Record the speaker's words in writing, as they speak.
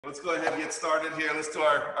Let's go ahead and get started here. Let's do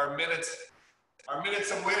our minutes and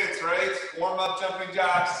minutes, right? Warm up, jumping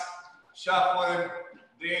jacks, shuffling,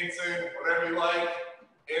 dancing, whatever you like.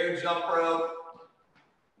 Air jump rope.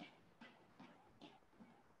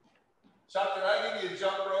 Chuck, did I give you a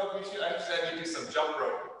jump rope? I just had you do some jump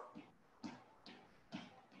rope.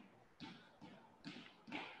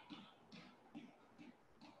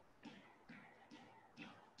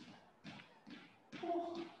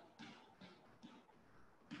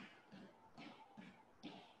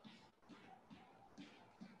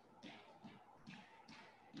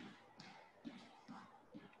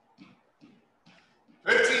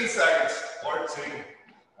 Seconds. 14,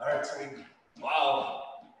 13, 12,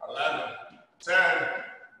 11, 10,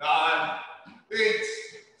 9, 8,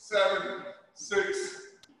 7, 6,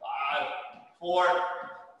 5, 4,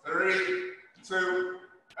 3, 2,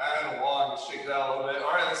 and 1. Shake it out a little bit.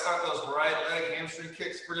 All right, let's start those right leg hamstring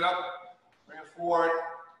kicks. Bring it up. Bring it forward.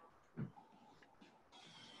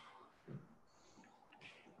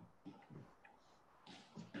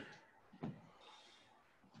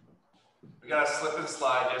 We got a slip and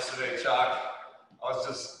slide yesterday, Chuck. I was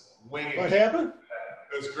just winging. What happened?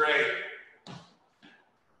 It was great.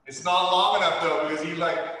 It's not long enough though because he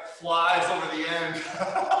like flies over the end.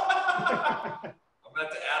 I'm gonna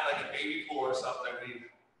have to add like a baby pool or something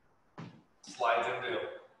he slides into.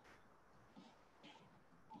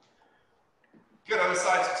 Good, other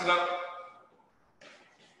side, switch it up.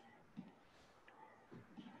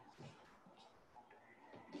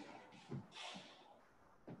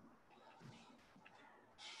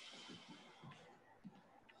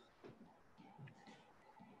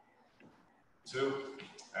 Two,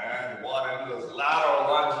 and one into those lateral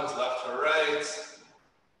lunges, left to right.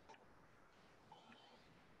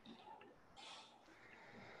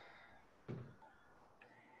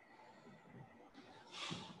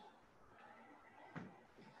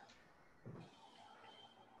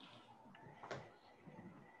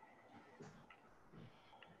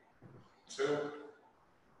 Two,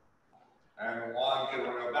 and one. Good,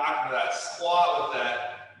 we're going back into that squat with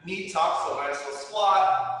that knee tuck, so nice little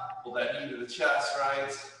squat. Pull that knee to the chest,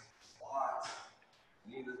 right? Squat,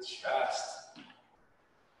 knee to the chest.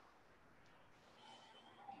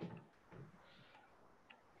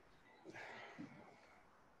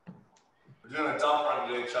 We're doing a dump run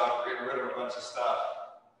today, Chuck. We're getting rid of a bunch of stuff.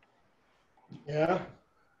 Yeah.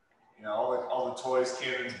 You know, all the toys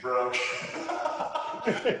Cannon's broke.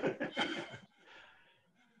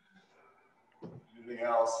 Anything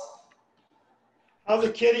else? How are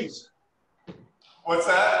the kitties? What's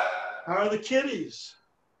that? How are the kitties?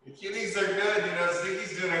 The kitties are good. You know,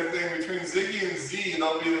 Ziggy's doing her thing. Between Ziggy and Z,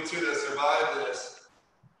 they'll be the two that survive this.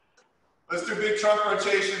 Let's do big trunk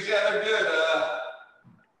rotations. Yeah, they're good.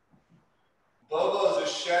 Bobo's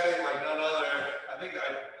is shedding like none other. I think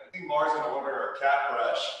Mars gonna order her a cat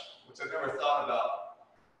brush, which I've never thought about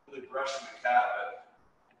really brushing the cat, but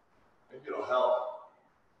maybe it'll help.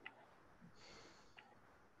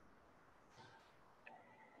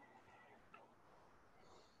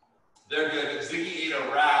 They're good. Ziggy ate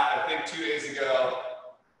a rat, I think 2 days ago.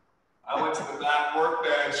 I went to the back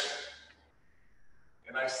workbench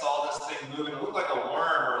and I saw this thing moving. It looked like a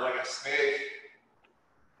worm or like a snake.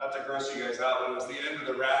 Not to gross you guys out, but it was the end of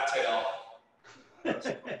the rat tail. I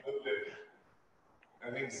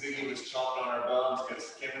think Ziggy was chomping on her bones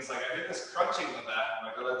because Kim was like, I hear this crunching in the back. I'm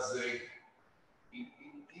like, oh, that's Zig.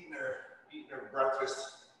 Eating her breakfast.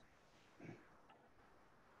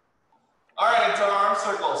 All right, into our arm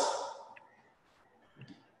circles.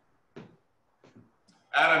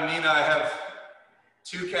 Adam, Nina, I have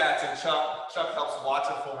 2 cats, and Chuck helps watch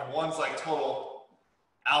them for me. One's like total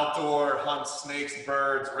outdoor, hunts snakes,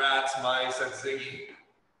 birds, rats, mice. That's Ziggy.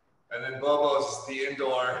 And then Bobo's the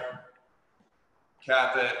indoor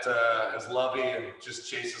cat that is lovey and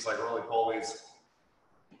just chases like roly-polies.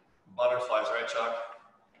 Butterflies, right, Chuck?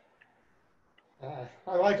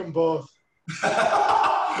 I like them both.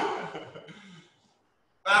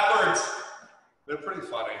 Backwards. They're pretty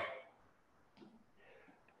funny.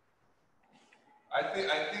 I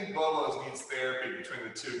think Bobo's needs therapy between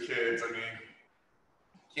the 2 kids. I mean,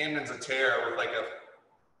 Camden's a terror with like a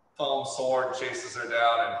foam sword, chases her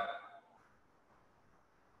down, and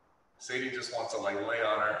Sadie just wants to like lay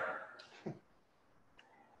on her.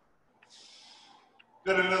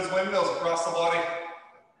 Good in those windmills across the body.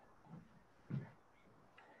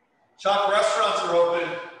 Chuck, restaurants are open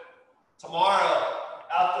tomorrow.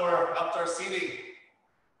 Outdoor seating.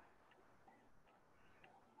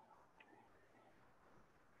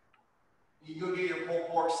 You go get your pulled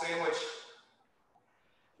pork sandwich.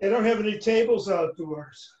 They don't have any tables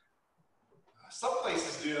outdoors. Some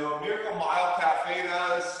places do. Miracle Mile Cafe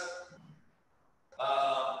does.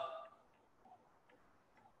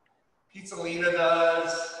 Pizzalina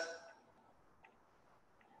does.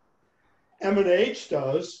 M&H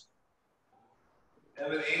does.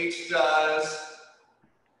 M&H does.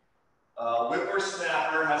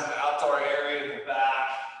 Whippersnapper has an outdoor area in the back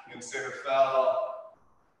in Santa Fe.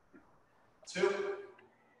 2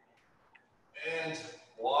 and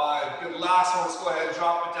 1. Good, last one. Let's go ahead and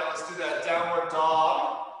drop it down. Let's do that downward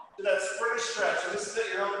dog. Do that sprinter stretch. So this is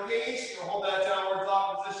at your own pace. You're going to hold that downward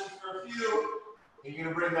dog position for a few. And you're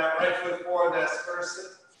going to bring that right foot forward, that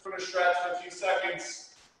sprinter stretch for a few seconds.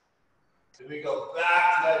 Then we go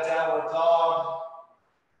back to that downward dog.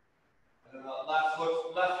 And then the left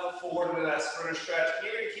foot forward into that sprinter stretch. And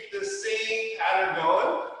you're going to keep this same pattern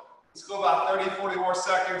going. Let's go about 30, 40 more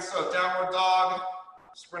seconds. So downward dog,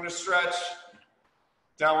 sprinter stretch,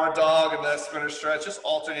 downward dog, and that sprinter stretch. Just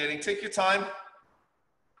alternating. Take your time.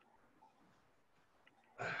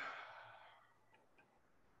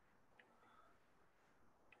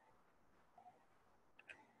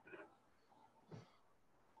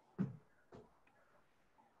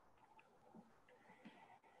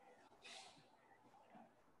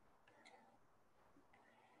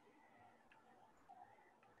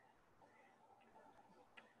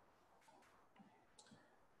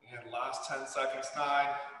 And last 10 seconds, 9,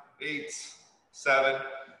 8, 7,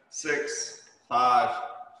 6, 5,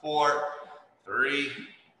 4, 3,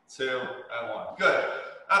 2, and 1. Good.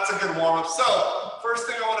 That's a good warm-up. So, first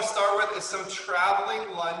thing I want to start with is some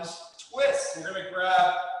traveling lunge twists. We're going to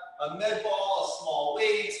grab a med ball, a small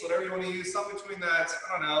weight, whatever you want to use, something between that,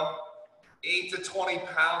 I don't know, 8 to 20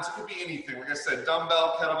 pounds. It could be anything. Like I said,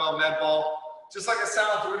 dumbbell, kettlebell, med ball. Just like it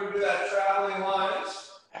sounds, we're going to do that traveling lunge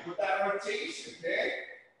with that rotation, okay?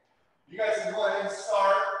 You guys can go ahead and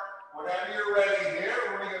start whenever you're ready here.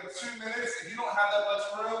 We're going to go 2 minutes. If you don't have that much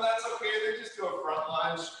room, that's okay. Then just do a front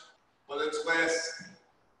lunge with a twist.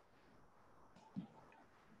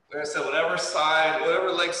 Like I said, whatever side,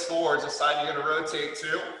 whatever leg's forward is the side you're going to rotate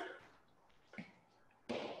to.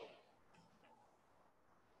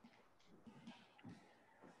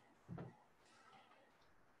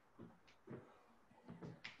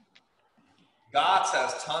 GOTS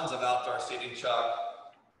has tons of outdoor seating, Chuck.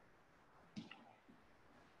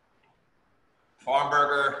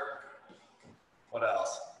 Farmburger. What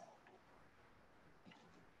else?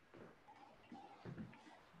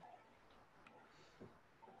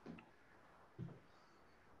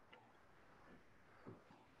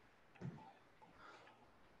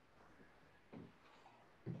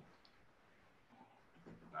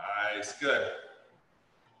 Nice, good.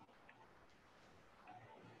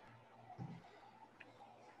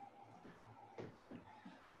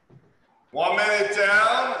 One minute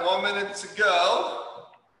down, 1 minute to go.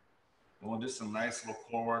 And we'll do some nice little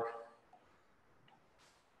core work.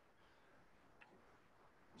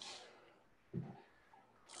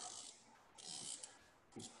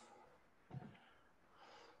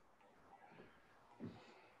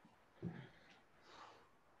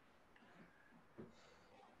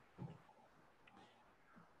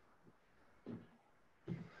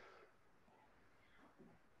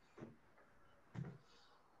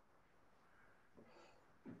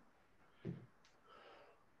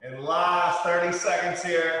 And last 30 seconds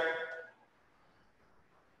here.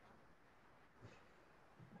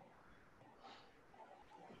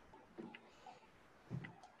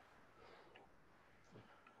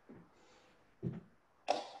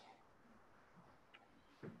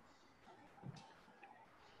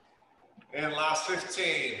 And last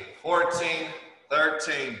 15, 14,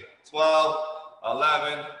 13, 12,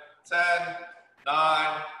 11, 10,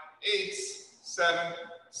 9, 8, 7,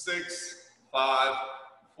 6, 5,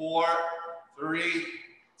 4, 3,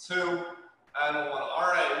 2, and 1. All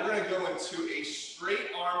right, we're going to go into a straight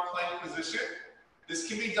arm plank position. This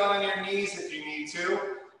can be done on your knees if you need to.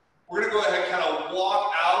 We're going to go ahead and kind of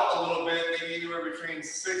walk out a little bit, maybe anywhere between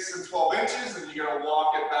 6 and 12 inches, and you're going to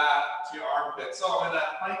walk it back to your armpit. So I'm in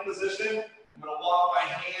that plank position. I'm going to walk my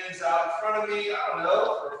hands out in front of me, I don't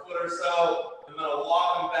know, for a foot or so. I'm going to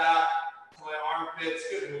walk them back to my armpits.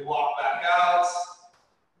 Good, and we walk back out.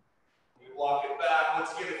 We walk it back.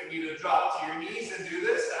 Once again, if you need to drop to your knees and do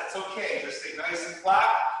this, that's okay. Just stay nice and flat.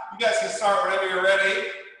 You guys can start whenever you're ready.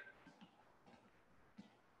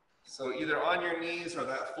 So either on your knees or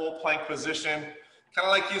that full plank position, kind of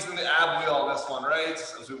like using the ab wheel on this one, right?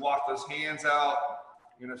 As we walk those hands out,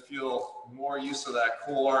 you're going to feel more use of that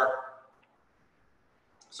core.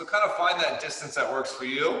 So kind of find that distance that works for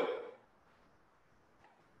you.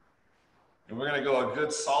 And we're going to go a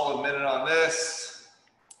good solid minute on this.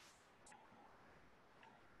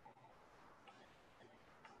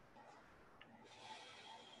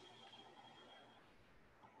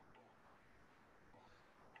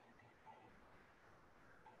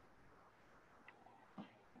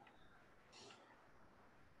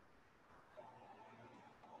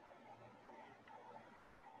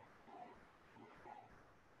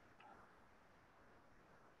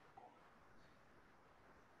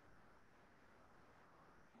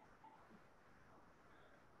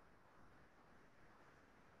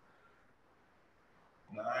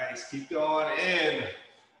 Nice, keep going in.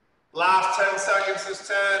 Last 10 seconds is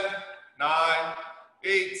 10, 9,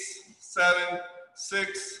 8, 7,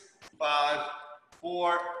 6, 5,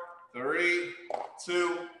 4, 3,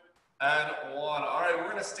 2, and 1. All right, we're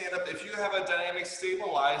gonna stand up. If you have a dynamic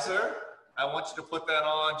stabilizer, I want you to put that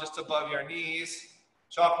on just above your knees.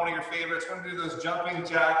 Chalk, one of your favorites. We're gonna do those jumping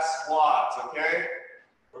jack squats, okay?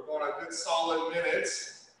 We're going a good solid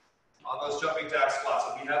minutes on those jumping jack squats.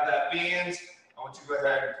 If you have that band, I want you to go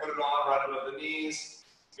ahead and put it on right above the knees.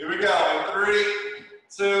 Here we go. In 3,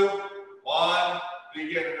 2, 1.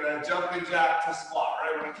 Begin jumping jack to squat. All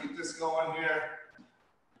right, we're gonna keep this going here.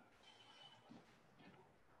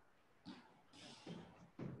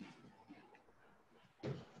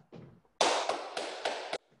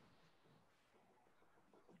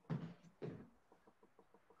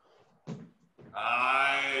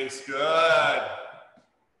 Nice, good.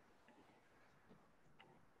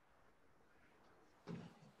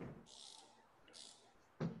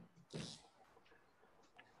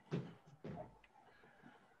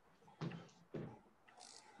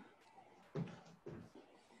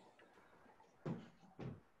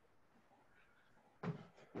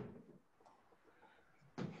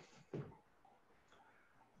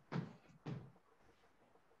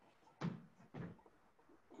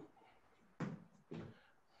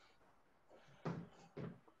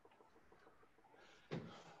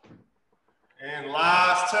 And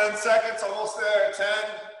last 10 seconds, almost there. 10,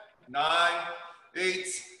 9, 8,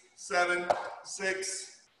 7,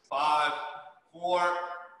 6, 5, 4,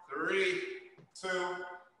 3, 2,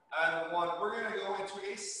 and 1. We're going to go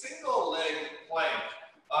into a single leg plank.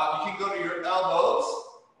 You can go to your elbows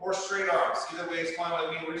or straight arms. Either way is fine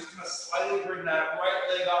with me. We're just going to slightly bring that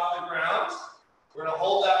right leg off the ground. We're going to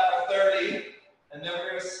hold that for 30, and then we're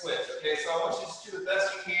going to switch. Okay, so I want you to just do the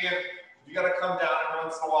best you can. If you got to come down every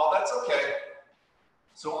once in a while, that's okay.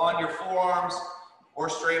 So on your forearms or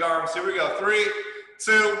straight arms, here we go. 3,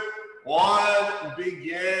 2, 1,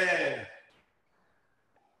 begin.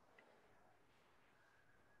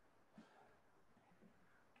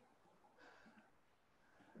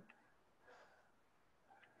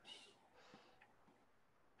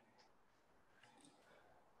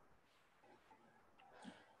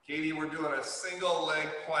 Katie, we're doing a single leg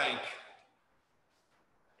plank.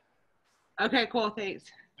 Okay, cool, thanks.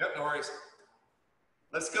 Yep, no worries.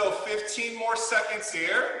 Let's go 15 more seconds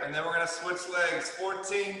here, and then we're gonna switch legs.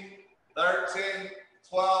 14, 13,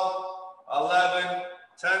 12, 11,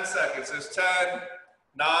 10 seconds. There's 10,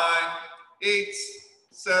 9, 8,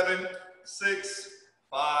 7, 6,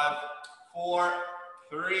 5, 4,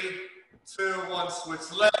 3, 2, 1.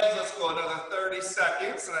 Switch legs. Let's go another 30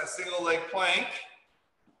 seconds in that single leg plank.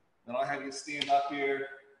 Then I'll have you stand up here.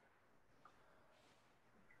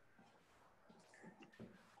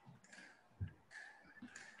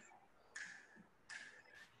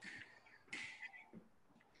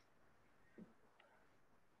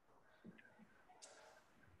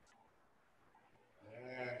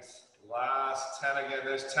 Last 10 again.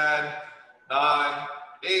 There's 10, 9,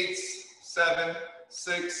 8, 7,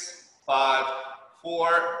 6, 5, 4,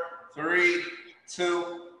 3,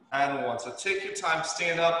 2, and 1. So take your time,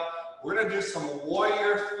 stand up. We're going to do some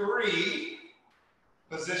warrior 3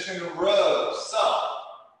 position rows. So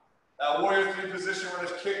that warrior 3 position, we're going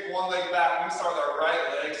to kick one leg back. We start with our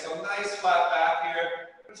right leg. So nice flat back here.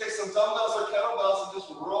 We're going to take some dumbbells or kettlebells and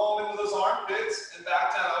just roll into those armpits and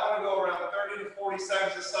back down. I want to go around 30 to 40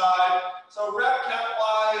 seconds a side. So rep count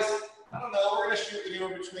wise, I don't know, we're going to shoot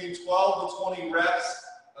anywhere between 12 to 20 reps.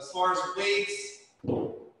 As far as weights, 5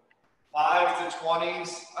 to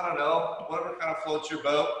 20s, I don't know, whatever kind of floats your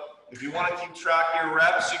boat. If you want to keep track of your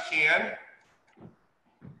reps, you can.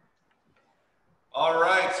 All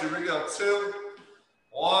right, so here we go. 2,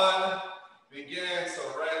 1, begin. So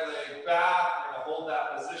right leg back. We're going to hold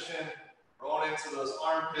that position, roll into those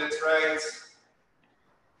armpits, right?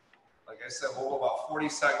 Like I said, we'll go about 40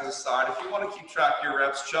 seconds aside. If you want to keep track of your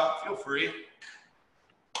reps, Chuck, feel free.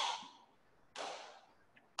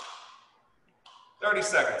 30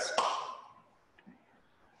 seconds.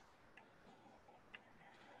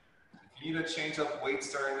 If you need to change up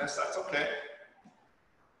weights during this, that's okay.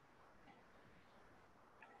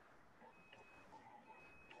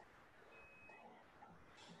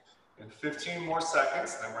 In 15 more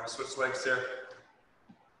seconds, then we're going to switch legs here.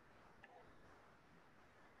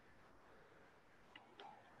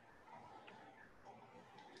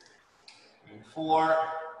 In 4,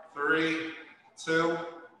 3, 2,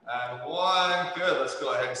 and 1. Good. Let's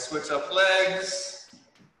go ahead and switch up legs.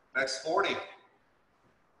 Next 40.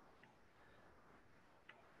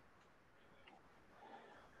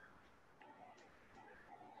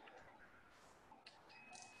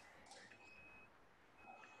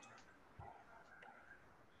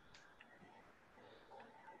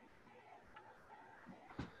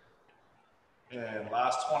 And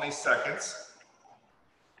last 20 seconds.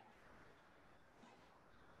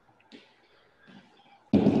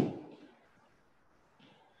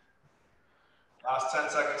 Last 10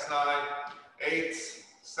 seconds, 9, 8,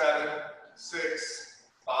 7, 6,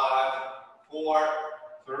 5, 4,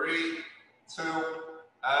 3, 2,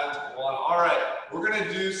 and 1. All right, we're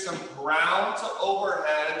gonna do some ground to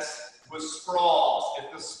overheads with sprawls.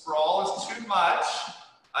 If the sprawl is too much,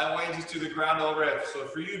 I want you to just do the ground overhead. So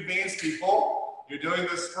for you advanced people, you're doing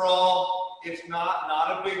the sprawl. If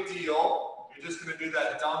not a big deal. You're just gonna do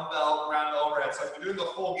that dumbbell ground overhead. So if you're doing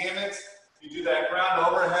the full gamut, you do that ground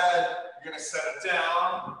overhead, you're gonna set it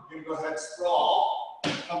down, you're gonna go ahead and sprawl,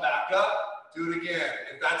 come back up, do it again.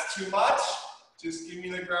 If that's too much, just give me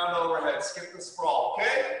the ground overhead, skip the sprawl,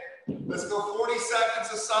 okay? Let's go 40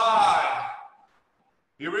 seconds aside.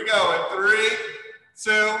 Here we go, in 3,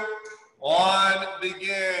 2, 1,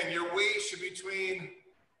 begin. Your weight should be between,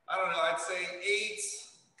 I don't know, I'd say 8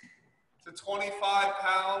 to 25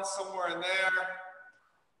 pounds, somewhere in there.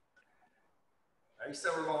 Like I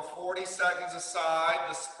said, we're going 40 seconds aside.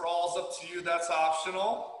 The sprawl's up to you, that's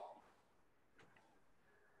optional.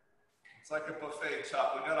 It's like a buffet,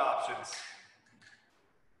 Chuck, we got options.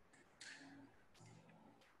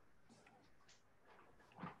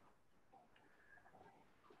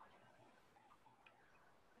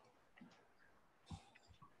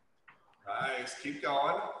 Nice, keep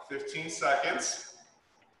going, 15 seconds.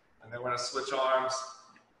 And then we're gonna switch arms.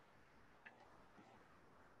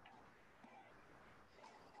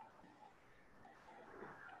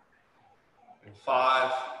 In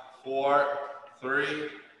 5, 4, 3,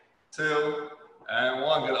 2, and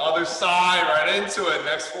 1. Good, other side, right into it.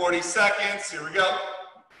 Next 40 seconds, here we go.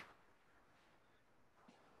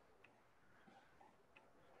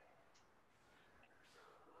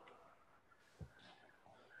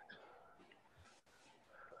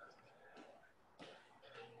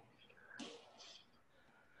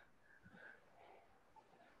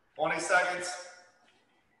 Twenty seconds.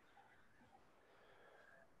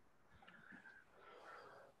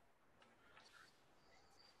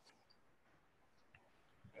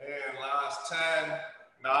 And last 10,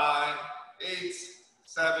 9, 8,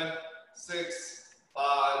 7, 6,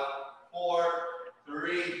 5, 4,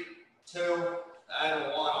 3, 2, and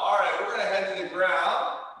 1. All right, we're gonna head to the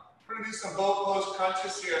ground. We're gonna do some both pose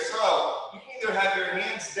crunches here. So you can either have your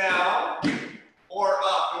hands down or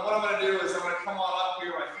up. And what I'm gonna do is I'm gonna come on up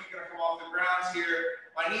here. My feet are gonna come off the ground here.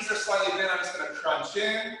 My knees are slightly bent. I'm just gonna crunch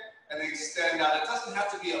in and extend out. It doesn't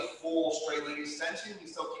have to be a full straight leg extension. You can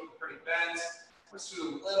still keep it pretty bent. Let's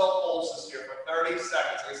do little pulses here for 30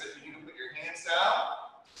 seconds. Like I said, if you need to put your hands down,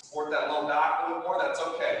 support that low back a little more, that's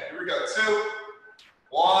okay. Here we go, 2,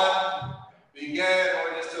 1, begin. We're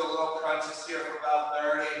gonna just do a little crunches here for about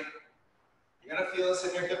 30. You're gonna feel this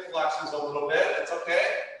in your hip flexors a little bit, it's okay.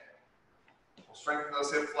 We'll strengthen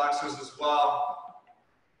those hip flexors as well.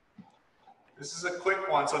 This is a quick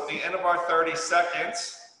one, so at the end of our 30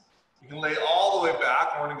 seconds, you can lay all the way back,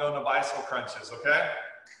 and we're gonna go into bicycle crunches, okay?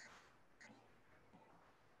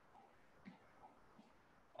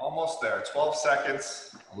 Almost there, 12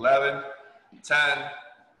 seconds, 11, 10,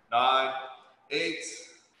 9, 8,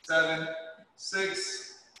 7,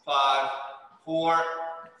 6, 5, 4,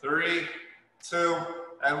 3, 2,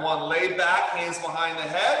 and 1. Lay back, hands behind the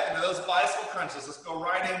head, into those bicycle crunches. Let's go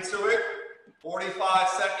right into it. 45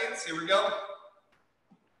 seconds, here we go.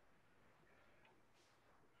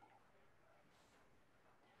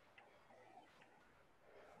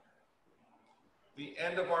 The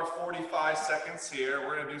end of our 45 seconds here,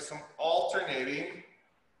 we're gonna do some alternating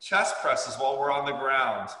chest presses while we're on the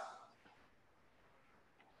ground.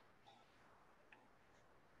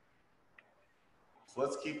 So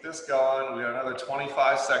let's keep this going. We got another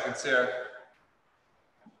 25 seconds here.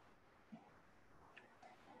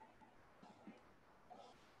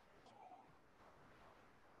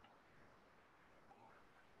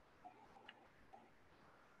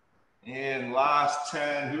 And last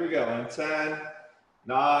 10, here we go, in 10,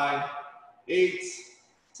 9, 8,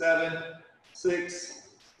 7, 6,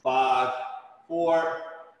 5, 4,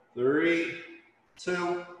 3,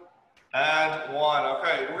 2, and 1.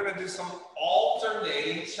 Okay, we're gonna do some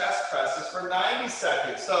alternating chest presses for 90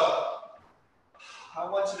 seconds. So I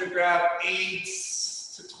want you to grab 8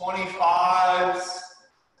 to 25s.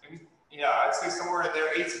 Yeah, I'd say somewhere in there,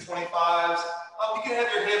 8 to 25s. You can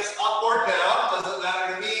have your hips up or down, doesn't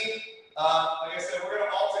matter to me. Like I said, we're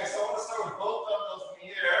gonna alternate. So I'm gonna start with both dumbbells in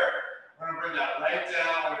the air. We're gonna bring that right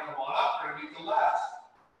down, we're gonna come on up, we're gonna meet the left.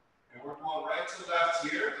 And we're going right to left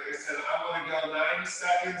here. Like I said, I'm gonna go 90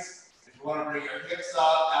 seconds. If you wanna bring your hips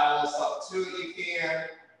up, add a little something to it, you can.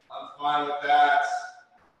 I'm fine with that.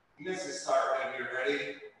 You guys can start whenever you're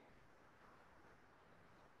ready.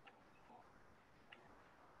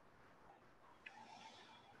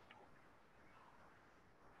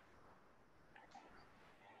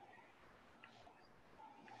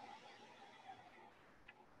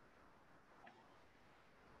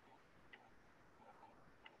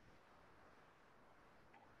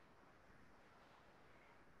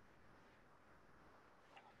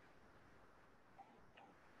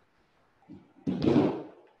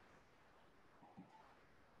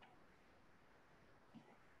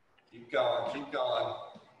 Keep going, keep going.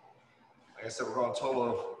 Like I said, we're going a total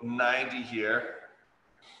of 90 here.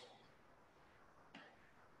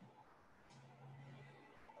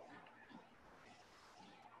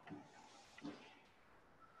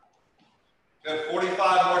 Got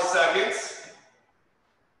 45 more seconds.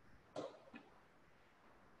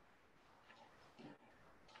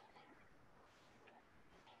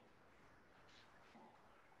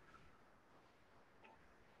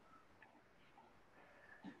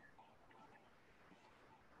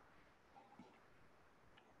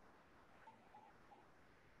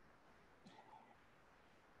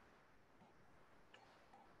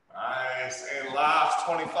 Nice, and last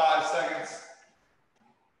 25 seconds.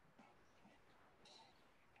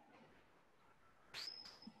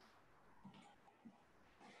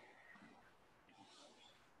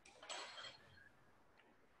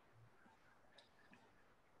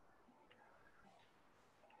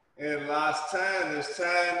 And last 10, there's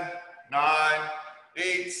 10, 9,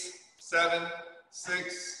 8, 7,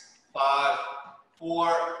 6, 5,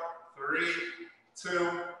 4, 3, 2,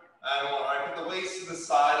 and 1. All right, put the weights to the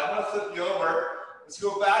side. I'm gonna flip you over. Let's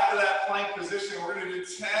go back to that plank position. We're gonna do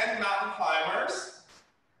 10 mountain climbers,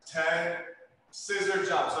 10 scissor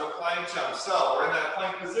jumps or plank jumps. So we're in that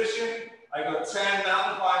plank position. I go 10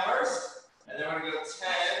 mountain climbers, and then we're gonna go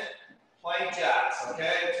 10 plank jacks,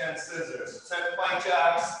 okay? 10 scissors, 10 plank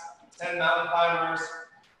jacks, 10 mountain climbers,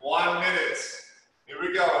 1 minute. Here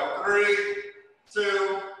we go. 3,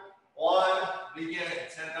 2, 1, begin.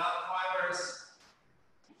 10 mountain climbers.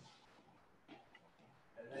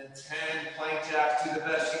 And then 10 plank jacks. Do the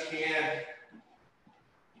best you can.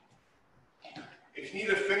 If you need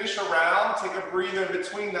to finish a round, take a breather in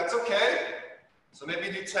between, that's okay. So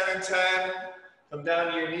maybe do 10 and 10. Come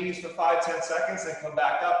down to your knees for 5, 10 seconds, then come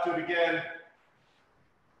back up, do it again.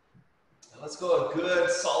 And let's go a good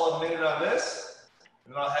solid minute on this.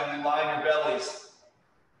 And then I'll have you lie in your bellies.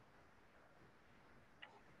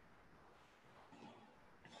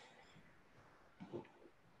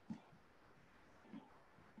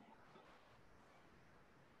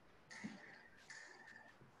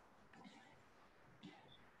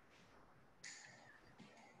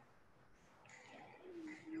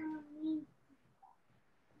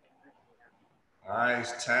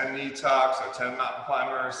 Nice, 10 knee tucks or 10 mountain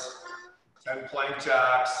climbers, 10 plank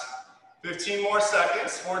jacks. 15 more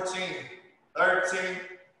seconds, 14, 13,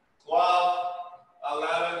 12,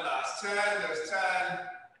 11, last 10, there's 10,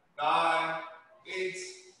 9, 8,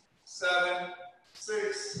 7,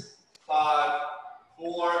 6, 5,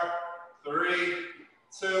 4, 3,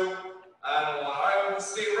 2, and 1. All right, we're gonna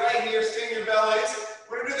stay right here, stay in your bellies.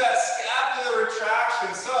 We're gonna do that scapular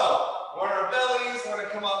retraction. So we're on our bellies, we're gonna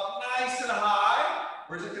come up nice and high.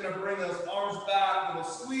 We're just gonna bring those arms back, little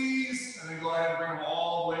squeeze, and then go ahead and bring them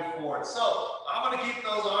all the way forward. So I'm gonna keep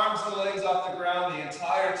those arms and legs off the ground the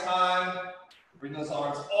entire time. Bring those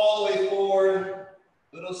arms all the way forward.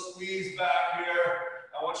 Little squeeze back here.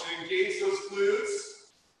 I want you to engage those glutes.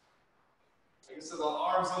 Like I said, the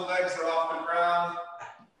arms and legs are off the ground.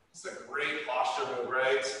 It's a great posture move,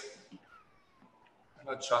 right?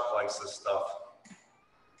 I know Chuck likes this stuff.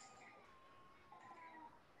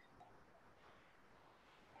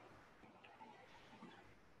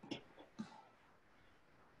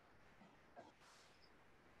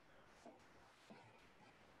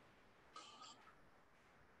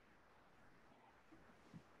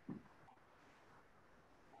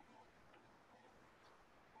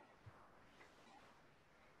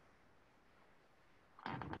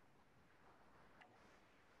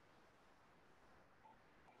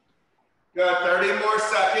 Got 30 more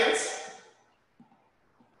seconds.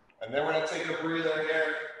 And then we're going to take a breather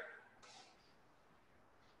here.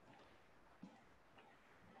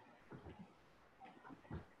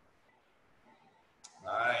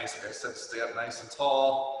 Nice. Like I said, stay up nice and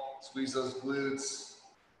tall. Squeeze those glutes.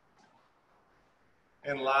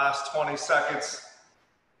 And last 20 seconds.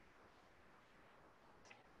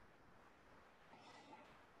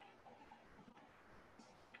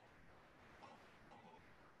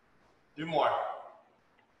 Do more.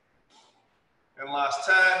 And last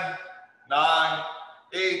 10, 9,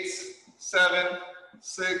 8, 7,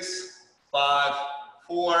 6, 5,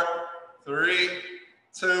 4, 3,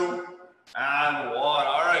 2, and 1.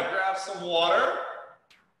 All right, grab some water.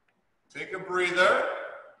 Take a breather.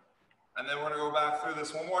 And then we're going to go back through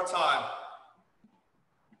this one more time.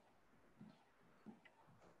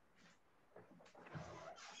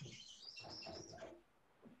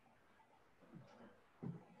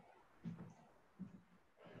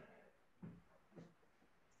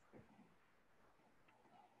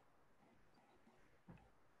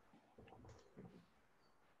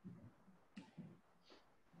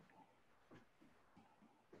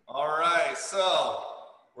 All right, so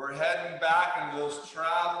we're heading back into those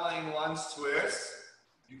traveling lunge twists.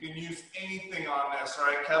 You can use anything on this,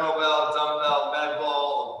 right? Kettlebell, dumbbell, med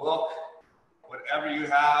ball, a book, whatever you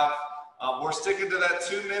have. We're sticking to that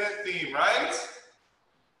 2-minute theme, right?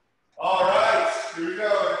 All right, here we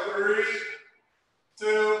go. 3,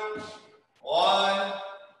 2, 1,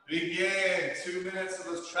 begin. 2 minutes of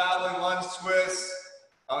those traveling lunge twists.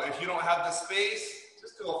 If you don't have the space,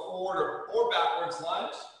 just do a forward or backwards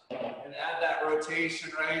lunge and add that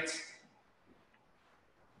rotation, right?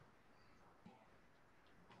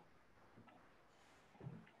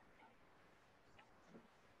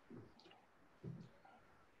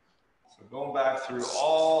 So going back through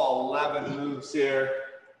all 11 moves here.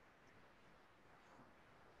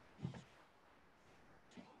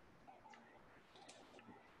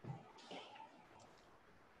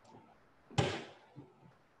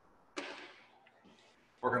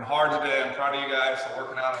 Working hard today. I'm proud of you guys for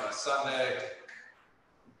working out on a Sunday.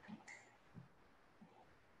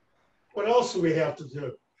 What else do we have to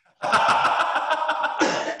do?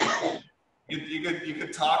 You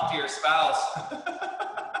could talk to your spouse.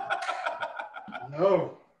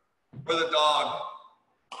 No. Or the dog.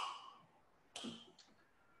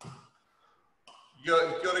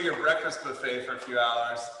 Go to your breakfast buffet for a few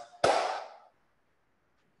hours.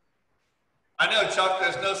 I know, Chuck,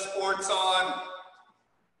 there's no sports on.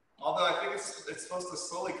 Although I think it's supposed to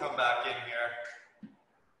slowly come back in here.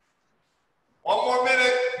 One more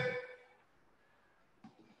minute.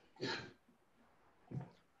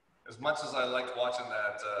 As much as I liked watching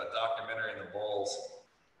that documentary in the Bulls.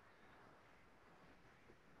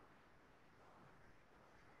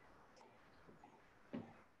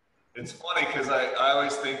 It's funny because I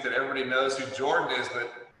always think that everybody knows who Jordan is,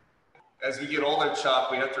 but as we get older,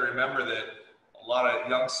 Chuck, we have to remember that a lot of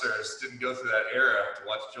youngsters didn't go through that era to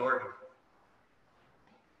watch Jordan.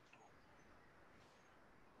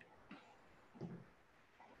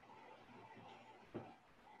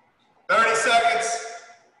 "30 seconds.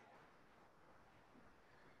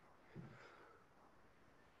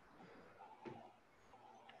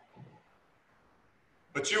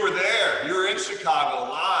 But you were there. You were in Chicago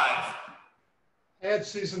live. I had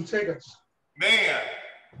season tickets. Man.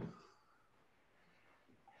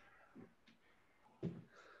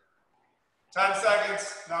 Ten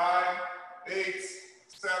seconds. 9, 8,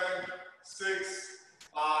 7, 6,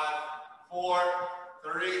 5, 4,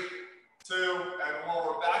 3, 2, and 1.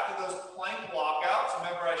 We're back to those plank walkouts.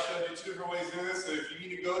 Remember, I showed you 2 different ways to do this. So if you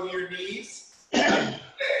need to go to your knees,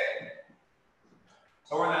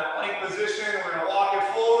 so we're in that plank position. We're going to walk it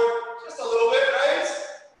forward just a little bit, right?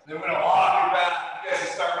 Then we're going to walk it back. You guys can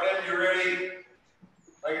start whenever you're ready.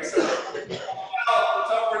 Like I said, the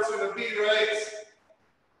tougher it's going to be, right?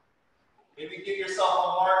 Maybe give yourself a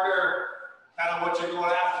marker, kind of what you're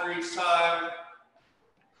going after each time.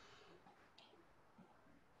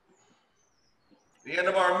 At the end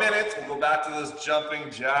of our minute, we'll go back to those jumping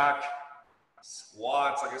jack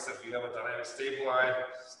squats. Like I said, if you have a dynamic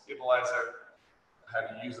stabilizer, how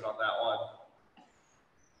to use it on that one.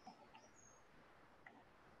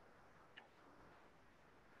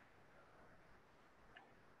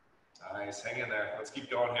 Nice, hang in there. Let's keep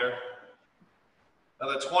going here.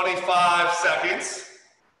 Another 25 seconds.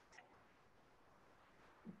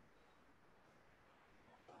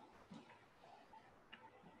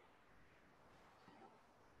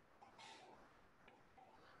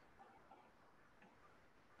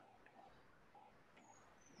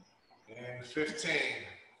 And 15,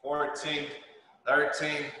 14,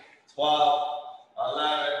 13, 12,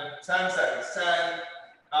 11, 10 seconds. 10,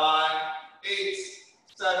 9, 8,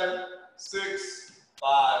 7, 6,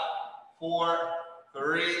 5, 4,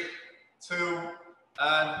 3, 2, and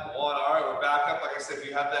 1. All right, we're back up. Like I said, if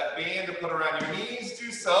you have that band to put around your knees,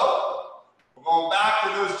 do so. We're going back to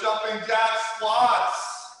those jumping jack squats.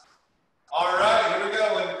 All right, here we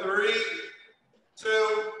go in 3,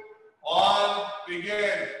 2, 1,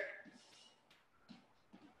 begin.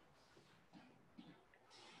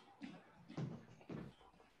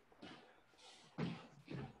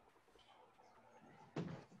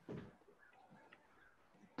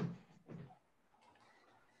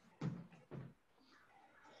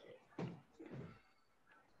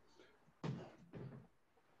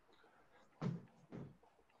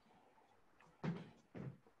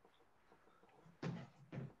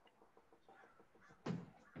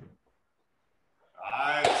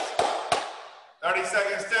 30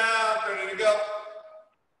 seconds down, 30 to go.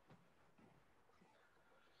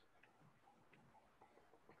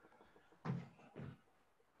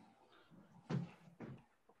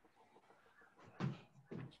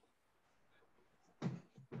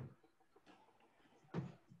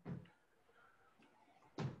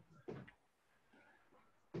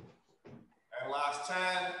 And last 10,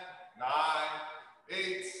 9,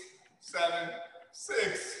 8, 7,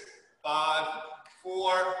 6, 5,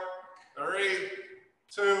 4, 3,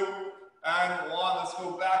 2, and 1. Let's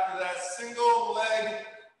go back to that single leg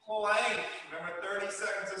plank. Remember, 30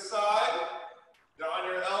 seconds aside. Down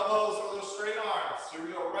your elbows or those straight arms. Here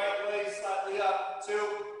we go. Right leg slightly up. 2,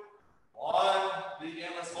 1. Begin.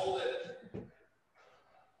 Let's hold it.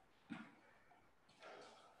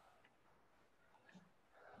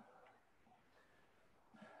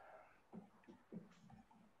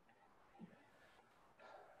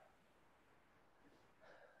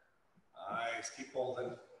 Nice. Keep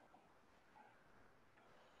holding.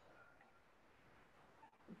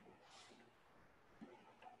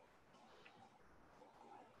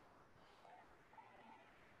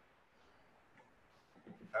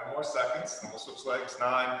 Ten more seconds, then we'll switch legs.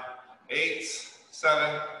 9, 8,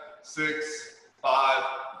 7, 6, 5,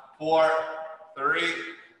 4, 3,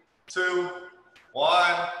 2,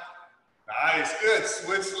 1. Nice, good.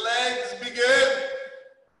 Switch legs, begin.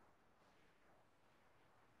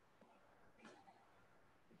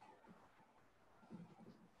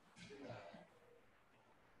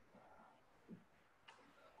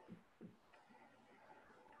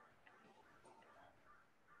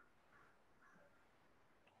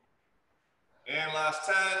 And last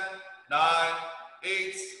 10, 9,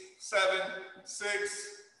 8, 7, 6,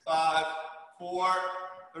 5, 4,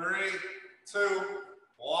 3, 2, 1.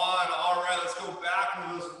 All right, let's go back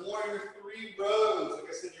to those warrior 3 rows. Like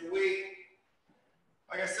I said, your weight,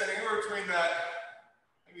 like I said, anywhere between that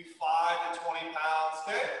maybe 5 to 20 pounds.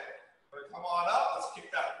 Okay, come on up. Let's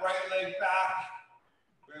kick that right leg back.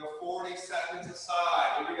 We're going to go 40 seconds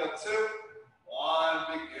aside. Here we go. 2, 1.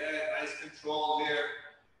 Begin. Nice control here.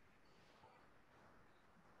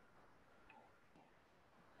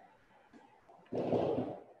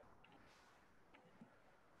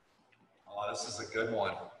 Oh, this is a good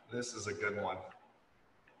one. This is a good one.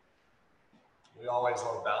 We always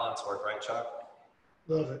love balance work, right, Chuck?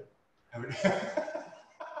 Love it. Every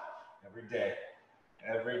day.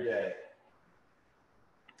 Every day.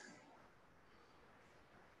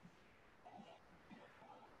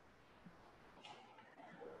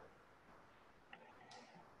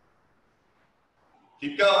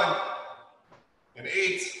 Keep going. In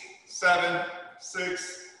 8, 7,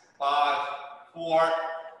 6, 5, 4,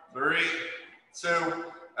 3, 2,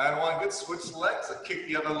 and 1. Good. Switch legs. Let's kick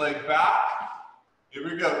the other leg back. Here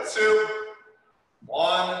we go. 2,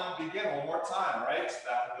 1. Begin one more time, right?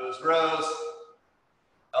 Back to those rows.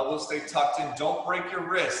 Elbows stay tucked in. Don't break your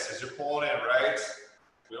wrists as you're pulling in, right?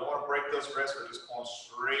 We don't want to break those wrists. We're just pulling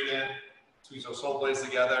straight in. Squeeze those shoulder blades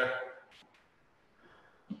together.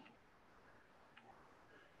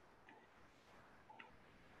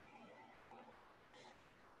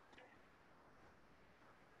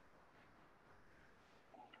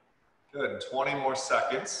 Good, 20 more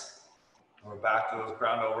seconds. We're back to those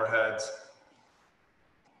ground overheads.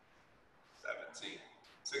 17,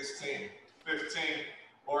 16, 15,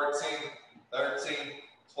 14, 13,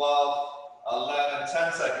 12, 11,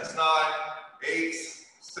 10 seconds. 9, 8,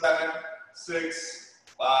 7, 6,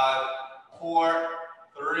 5, 4,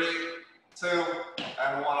 3, 2,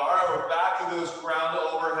 and 1. All right, we're back to those ground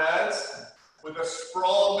overheads with a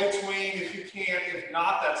sprawl between if you can. If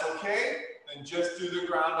not, that's okay. And just do the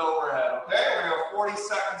ground overhead, okay? We're gonna go 40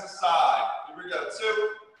 seconds aside. Here we go, 2,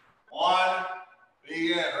 1,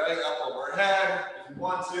 begin, right? Up overhead, if you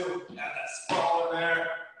want to, add that sprawl in there,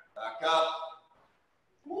 back up.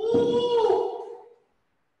 Woo!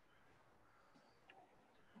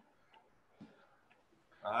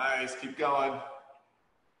 Nice, keep going.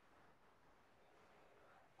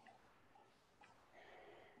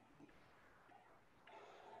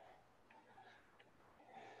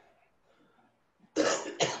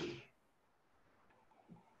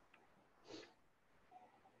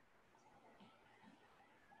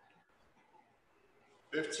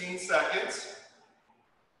 Fifteen seconds.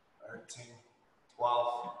 13,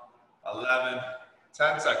 12, 11,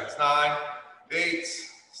 10 seconds. 9, 8,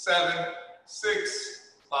 7,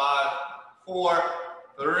 6, 5, 4,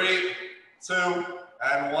 3, 2,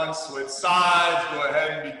 and 1. Switch sides. Go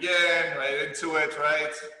ahead and begin. Right into it,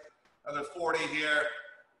 right? Another 40 here.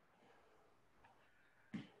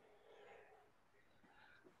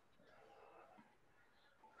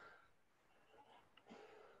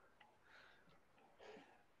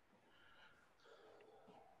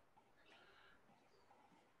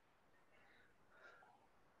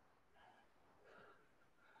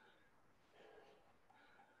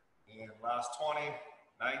 last 20,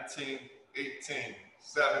 19, 18,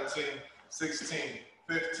 17, 16,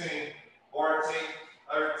 15, 14,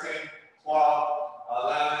 13, 12,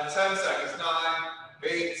 11, 10 seconds. 9,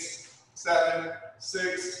 8, 7,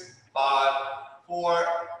 6, 5, 4,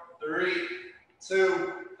 3,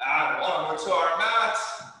 2, and 1. We're to our mat.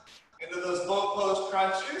 Into those boat pose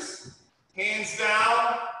crunches. Hands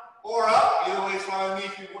down or up. Either way is fine with me.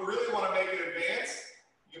 If you really want to make it advanced,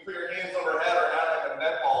 you can put your hands overhead or add like a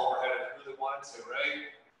net ball overhead if you really wanted to, right?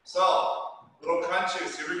 So, little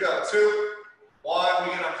crunches. Here we go. 2, 1.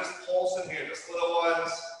 Again, I'm just pulsing here, just little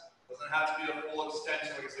ones. Doesn't have to be a full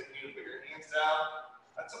extension. Like I said, you need to put your hands down.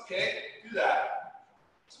 That's okay. Do that.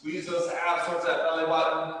 Squeeze those abs towards that belly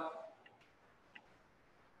button.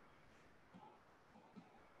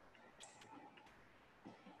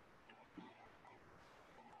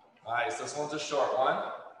 Nice. This one's a short one.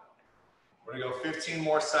 We're going to go 15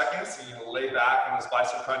 more seconds. So you're going to lay back in those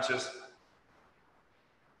bicep crunches.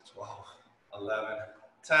 12, 11,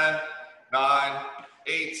 10, 9,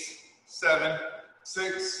 8, 7,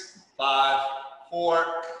 6, 5, 4,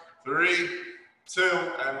 3,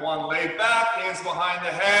 2, and 1. Lay back, hands behind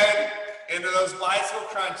the head, into those bicycle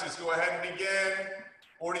crunches. Go ahead and begin.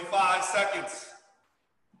 45 seconds.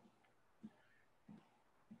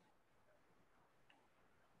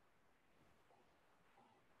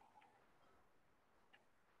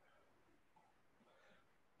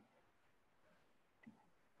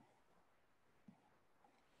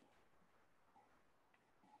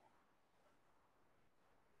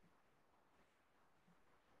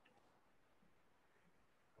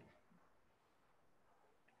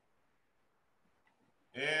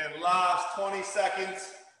 And last 20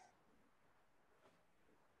 seconds.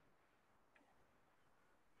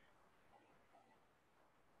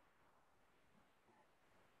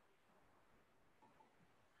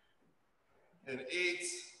 In 8,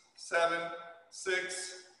 7,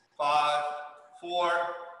 6, 5, 4,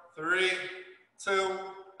 3, 2,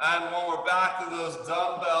 and 1. We're back to those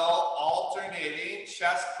dumbbell alternating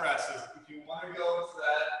chest presses. If you want to go into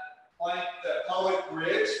that plank, that pelvic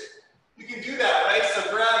bridge, you can do that, right?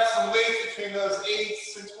 So grab some weights between those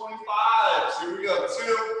 8s and 25s. Here we go.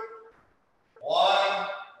 2, 1,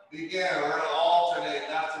 begin. We're going to alternate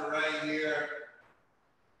left to right here.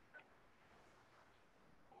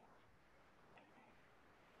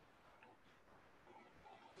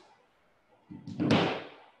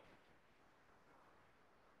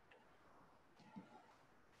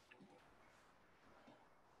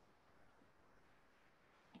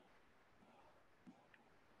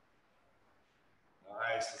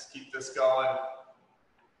 Nice, let's keep this going.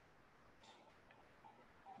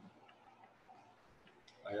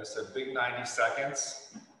 Like I said, big 90 seconds.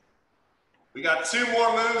 We got 2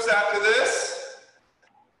 more moves after this.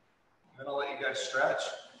 I'm gonna let you guys stretch.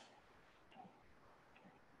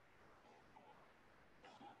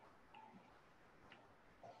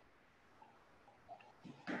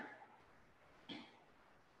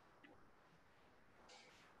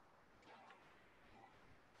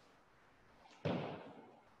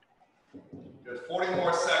 Good, 40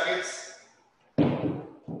 more seconds.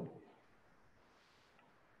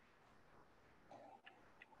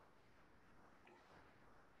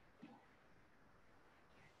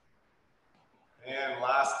 And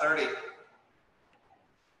last 30.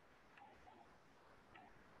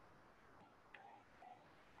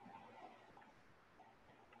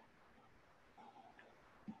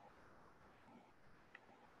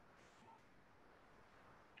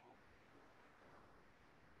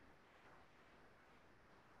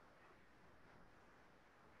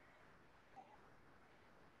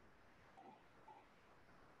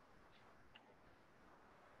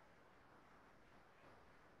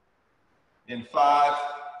 In 5,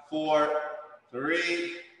 4,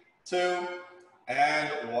 3, 2, and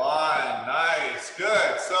 1. Nice,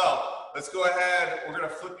 good. So let's go ahead. We're gonna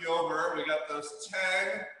flip you over. We got those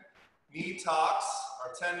 10 knee tucks,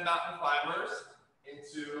 or 10 mountain climbers,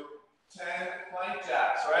 into 10 plank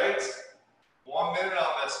jacks, right? 1 minute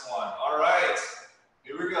on this one. All right,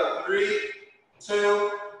 here we go. 3,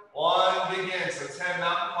 2, 1, begin. So 10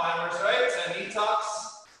 mountain climbers, right? 10 knee tucks.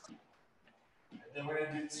 And then we're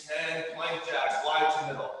going to do 10 plank jacks, wide to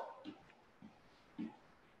middle.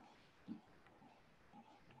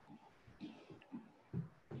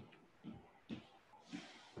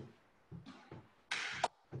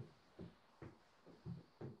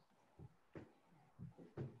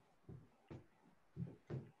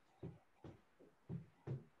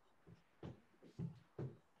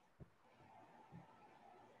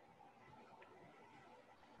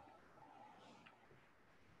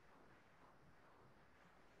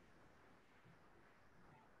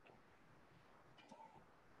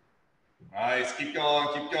 Nice, keep going,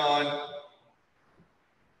 keep going.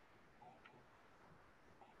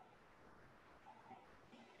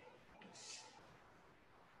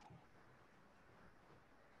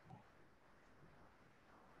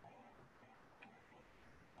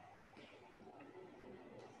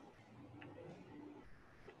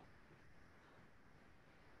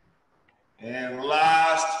 And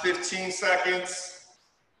last 15 seconds.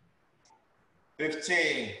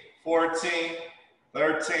 15, 14,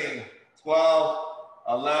 13, 12,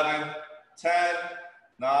 11, 10,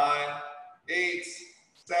 9, 8,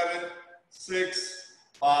 7, 6,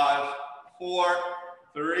 5, 4,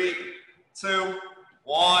 3, 2,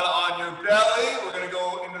 1. On your belly. We're going to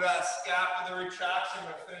go into that scapular retraction.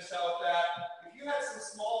 We're going to finish out with that. If you had some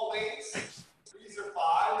small weights, 3s or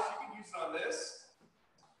 5s, you can use it on this.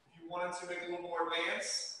 If you wanted to make it a little more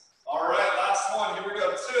advanced. All right, last one. Here we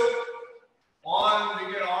go. 2, 1.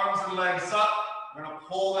 We get arms and legs up. We're going to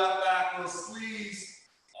pull that back, those sleeves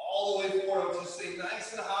all the way forward. Just stay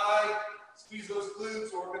nice and high. Squeeze those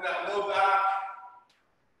glutes, working that low back.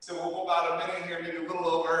 So we'll go about a minute here, maybe a little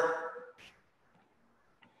over.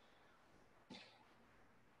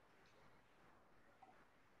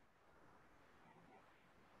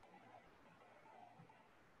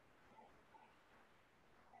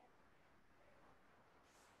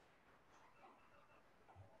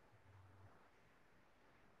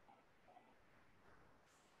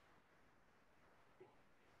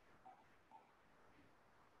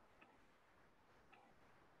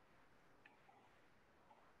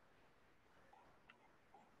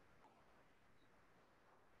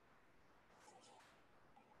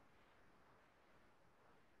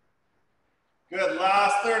 Good,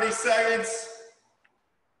 last 30 seconds.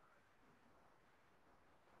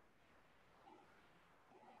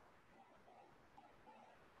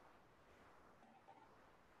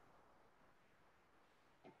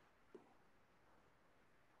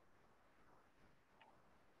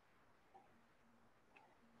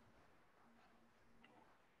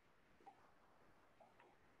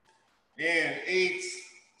 And 8,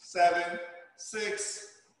 7, 6,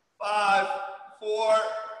 5, 4,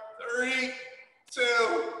 3, 2,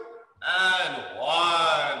 and 1.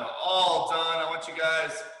 All done. I want you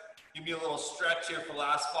guys to give me a little stretch here for the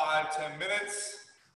last 5, 10 minutes.